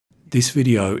This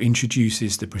video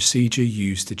introduces the procedure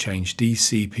used to change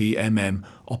DCPMM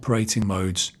operating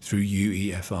modes through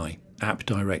UEFI, App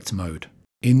Direct Mode.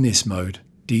 In this mode,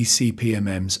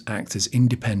 DCPMMs act as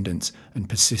independent and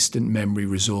persistent memory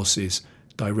resources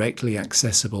directly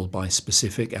accessible by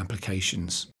specific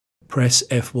applications. Press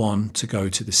F1 to go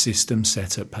to the System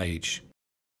Setup page.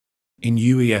 In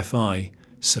UEFI,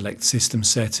 select System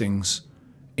Settings,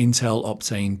 Intel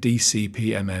Optane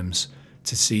DCPMMs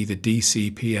to see the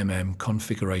DCPMM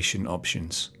configuration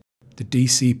options. The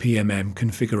DCPMM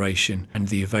configuration and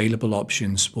the available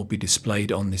options will be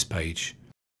displayed on this page.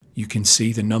 You can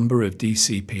see the number of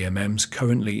DCPMMs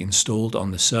currently installed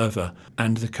on the server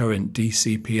and the current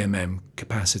DCPMM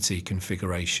capacity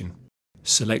configuration.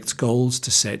 Select Goals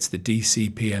to set the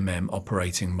DCPMM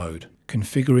operating mode.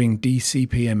 Configuring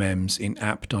DCPMMs in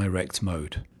App Direct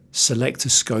Mode. Select a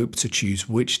scope to choose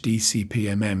which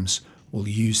DCPMMs will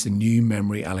use the new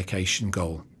memory allocation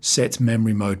goal. Set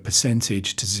memory mode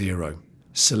percentage to 0.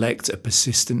 Select a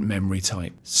persistent memory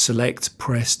type. Select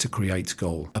Press to create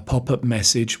goal. A pop-up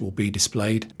message will be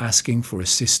displayed asking for a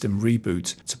system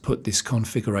reboot to put this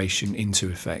configuration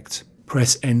into effect.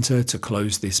 Press Enter to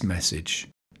close this message.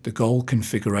 The goal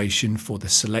configuration for the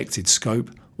selected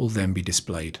scope will then be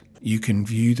displayed. You can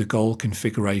view the goal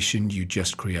configuration you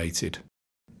just created.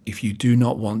 If you do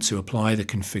not want to apply the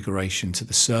configuration to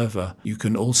the server, you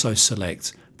can also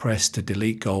select Press to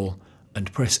delete goal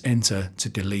and press Enter to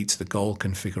delete the goal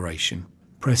configuration.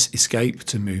 Press Escape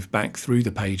to move back through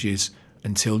the pages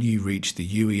until you reach the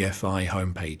UEFI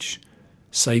homepage.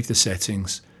 Save the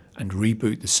settings and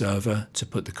reboot the server to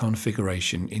put the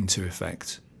configuration into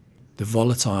effect. The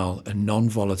volatile and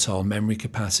non-volatile memory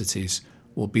capacities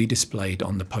will be displayed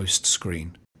on the post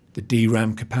screen. The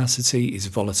DRAM capacity is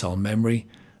volatile memory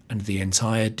and the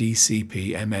entire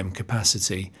DCPMM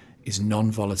capacity is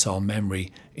non-volatile memory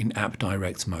in App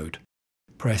Direct Mode.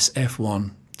 Press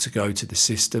F1 to go to the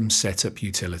System Setup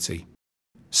utility.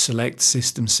 Select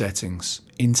System Settings,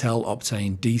 Intel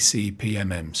Optane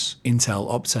DCPMMs.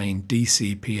 Intel Optane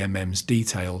DCPMMs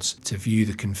details to view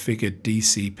the configured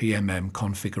DCPMM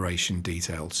configuration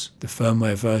details. The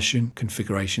firmware version,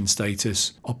 configuration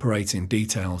status, operating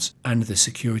details, and the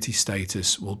security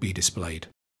status will be displayed.